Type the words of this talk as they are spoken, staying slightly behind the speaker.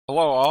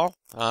Hello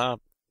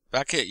all,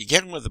 back at you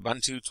again with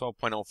Ubuntu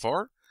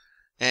 12.04,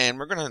 and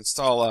we're going to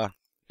install a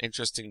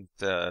interesting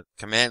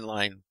command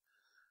line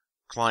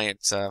client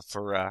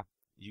for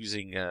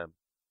using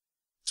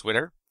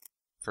Twitter,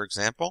 for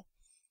example.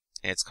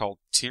 And it's called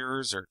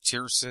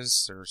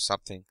Turses or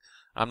something.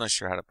 I'm not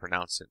sure how to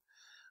pronounce it.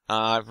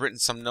 I've written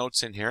some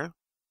notes in here,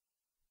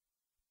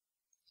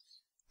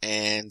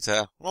 and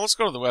well, let's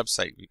go to the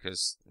website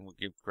because we'll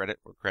give credit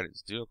where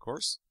credit's due, of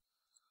course.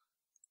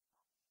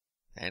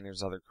 And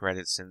there's other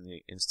credits in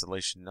the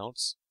installation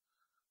notes.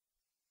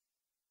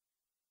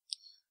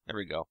 There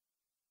we go.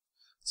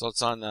 So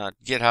it's on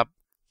GitHub,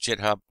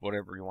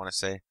 whatever you want to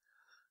say.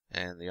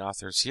 And the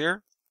author's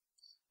here.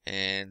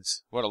 And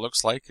what it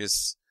looks like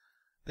is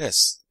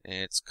this.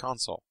 It's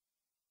console.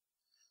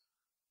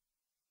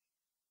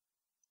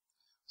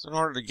 So in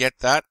order to get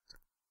that,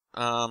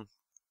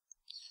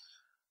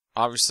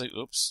 obviously,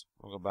 oops,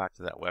 we'll go back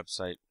to that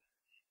website.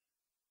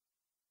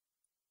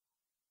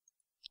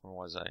 Where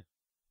was I?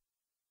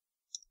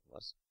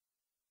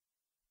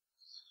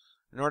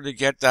 In order to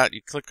get that,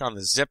 you click on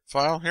the zip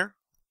file here,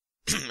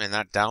 and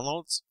that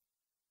downloads.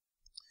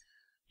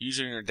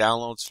 Usually in your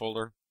downloads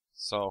folder.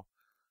 So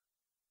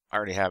I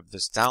already have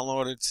this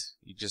downloaded.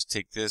 You just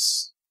take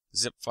this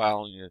zip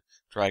file and you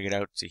drag it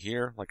out to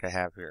here, like I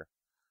have here.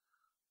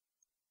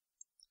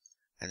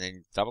 And then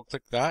you double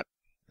click that,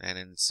 and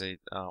then say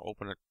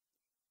open a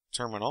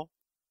terminal.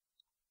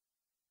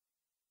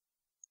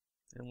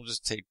 And we'll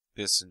just take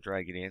this and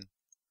drag it in.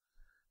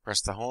 Press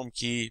the home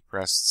key,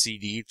 press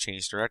CD,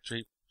 change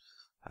directory,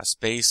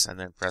 space, and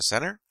then press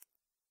enter.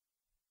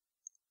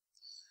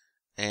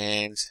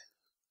 And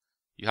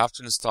you have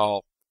to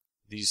install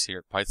these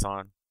here,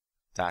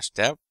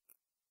 python-dev,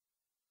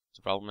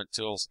 development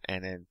tools,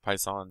 and then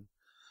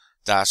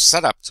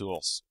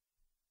python-setuptools.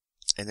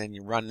 And then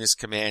you run this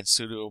command,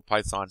 sudo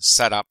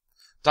python-setuptools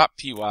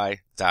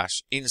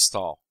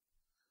 -install.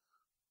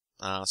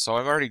 So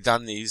I've already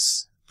done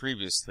these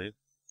previously.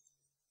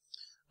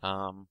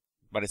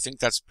 But I think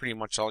that's pretty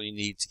much all you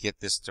need to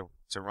get this to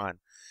run.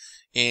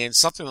 And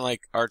something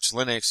like Arch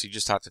Linux, you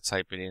just have to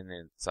type it in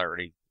and it's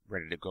already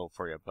ready to go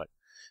for you. But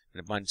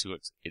in Ubuntu,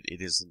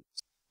 it isn't.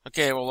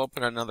 Okay, we'll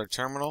open another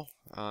terminal.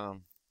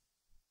 I'm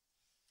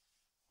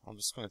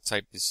just going to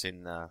type this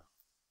in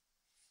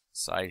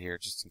side here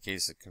just in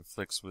case it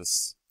conflicts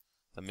with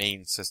the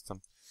main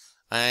system.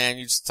 And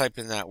you just type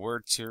in that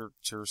word,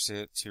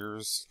 Turses. I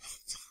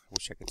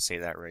wish I could say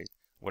that right.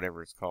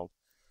 Whatever it's called.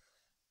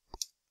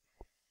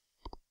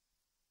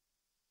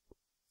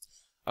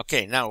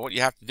 Okay, now what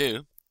you have to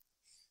do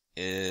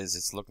is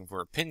it's looking for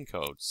a pin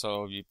code.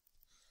 So you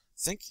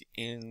think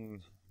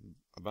in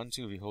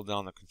Ubuntu, if you hold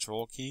down the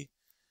control key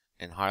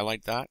and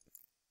highlight that.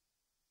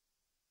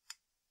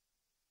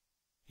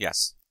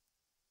 Yes.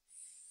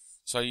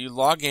 So you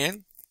log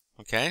in,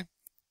 okay,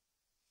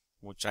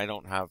 which I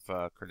don't have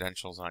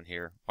credentials on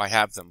here. I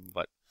have them,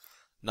 but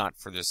not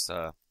for this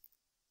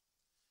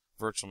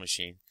virtual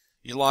machine.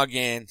 You log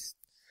in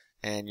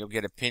and you'll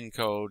get a pin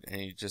code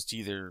and you just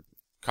either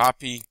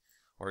copy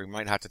or you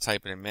might have to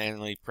type it in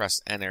manually, press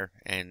enter,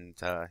 and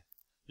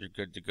you're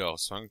good to go.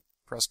 So I'm going to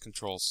press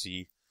Control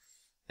C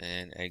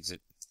and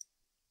exit.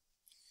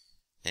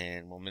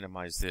 And we'll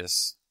minimize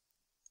this.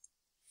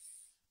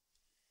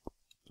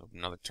 Open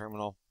another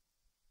terminal.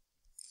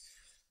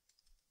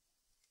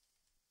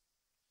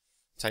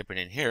 Type it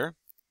in here,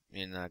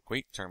 in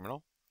Quake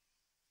terminal.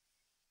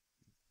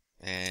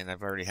 And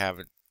I've already have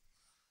it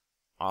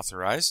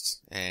authorized.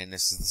 And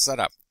this is the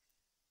setup,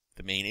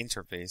 the main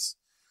interface.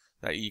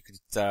 That you could,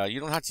 you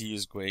don't have to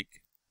use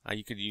Quake.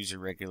 You could use your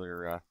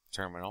regular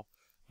terminal,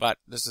 but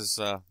this is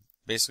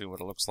basically what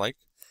it looks like.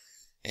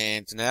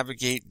 And to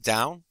navigate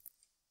down,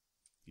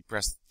 you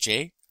press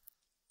J,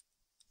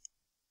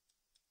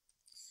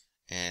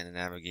 and to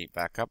navigate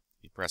back up,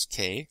 you press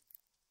K.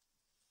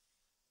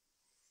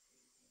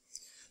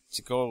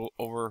 To go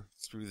over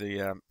through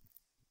the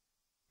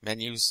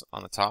menus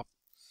on the top,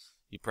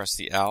 you press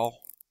the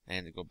L,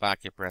 and to go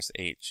back, you press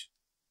H.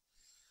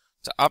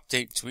 To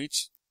update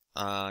tweets,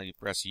 you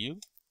press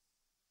U,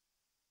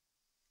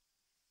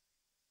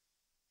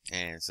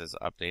 and it says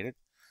updated.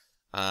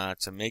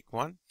 To make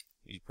one,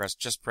 you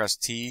just press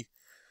T,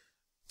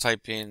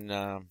 type in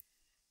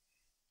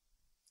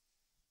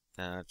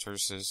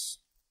Turses,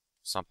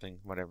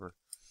 something, whatever,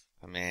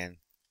 command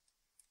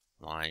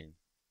line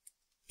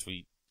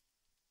tweet,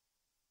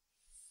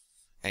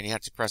 and you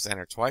have to press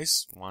enter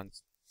twice, 1,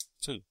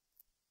 2,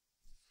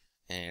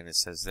 and it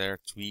says there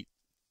tweet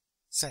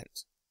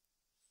sent.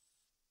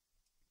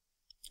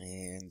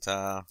 And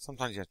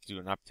sometimes you have to do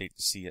an update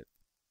to see it.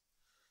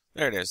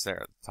 There it is, there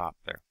at the top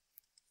there.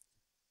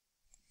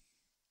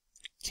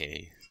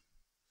 Okay.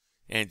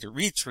 And to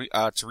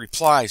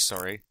reply,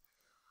 sorry,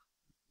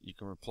 you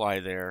can reply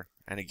there.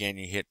 And again,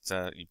 you hit,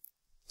 you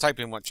type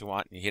in what you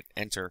want and you hit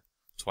enter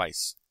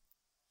twice.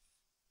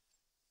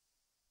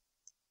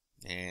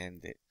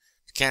 And to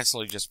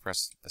cancel, you just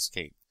press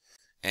escape.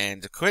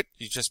 And to quit,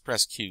 you just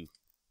press Q.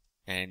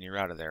 And you're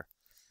out of there.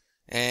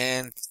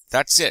 And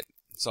that's it.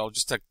 So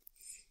just to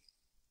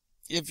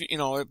if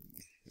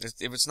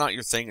If it's not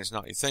your thing, it's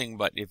not your thing.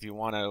 But if you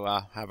want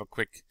to have a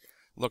quick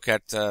look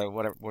at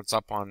what's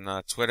up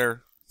on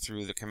Twitter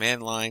through the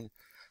command line,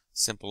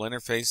 simple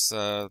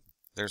interface,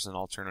 there's an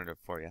alternative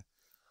for you.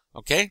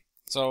 Okay,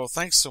 so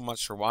thanks so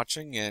much for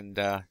watching, and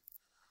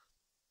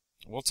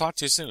we'll talk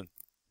to you soon.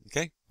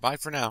 Okay, bye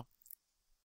for now.